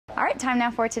right, time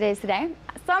now for today's Today.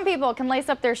 Some people can lace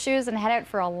up their shoes and head out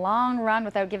for a long run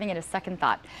without giving it a second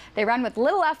thought. They run with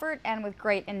little effort and with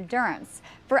great endurance.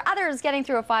 For others, getting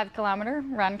through a 5-kilometer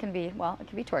run can be, well, it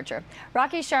can be torture.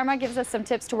 Rocky Sharma gives us some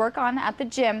tips to work on at the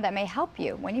gym that may help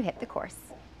you when you hit the course.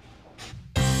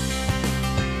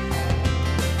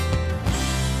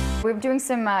 We're doing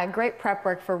some great prep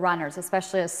work for runners,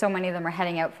 especially as so many of them are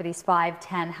heading out for these 5,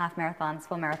 10, half marathons,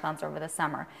 full marathons over the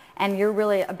summer. And you're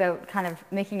really about kind of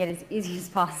making it as easy as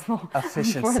possible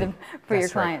Efficiency. for your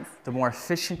clients. Right. The more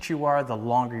efficient you are, the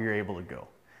longer you're able to go.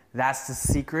 That's the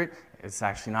secret. It's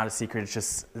actually not a secret, it's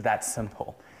just that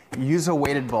simple. Use a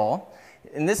weighted ball.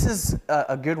 And this is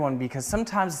a good one because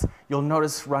sometimes you'll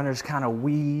notice runners kind of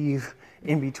weave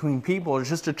in between people. It's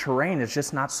just a terrain, it's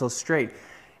just not so straight.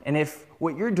 And if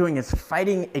what you're doing is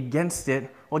fighting against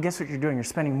it, well, guess what you're doing? You're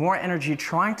spending more energy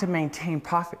trying to maintain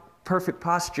perfect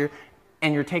posture,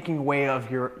 and you're taking away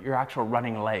of your actual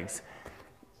running legs.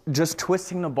 Just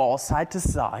twisting the ball side to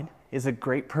side is a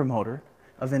great promoter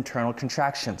of internal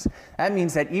contractions. That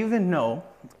means that even though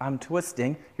I'm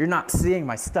twisting, you're not seeing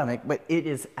my stomach, but it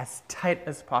is as tight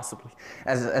as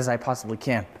I possibly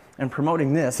can. And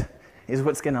promoting this is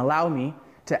what's going to allow me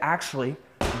to actually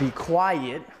be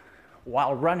quiet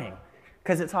while running,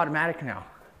 because it's automatic now.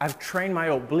 I've trained my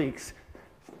obliques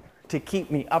to keep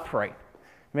me upright.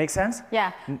 Make sense?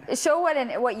 Yeah. Show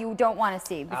what you don't want to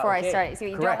see before I start. So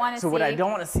what you don't want to see. So what I don't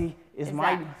want to see is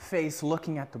my face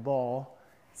looking at the ball.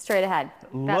 Straight ahead.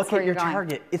 Look at your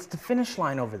target. It's the finish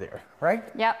line over there, right?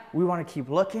 Yep. We want to keep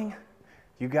looking.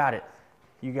 You got it.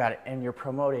 You got it. And you're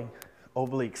promoting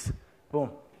obliques.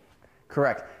 Boom.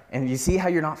 Correct. And you see how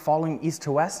you're not falling east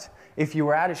to west? If you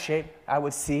were out of shape, I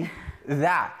would see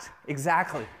that.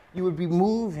 Exactly. You would be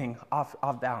moving off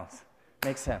balance.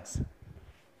 Makes sense.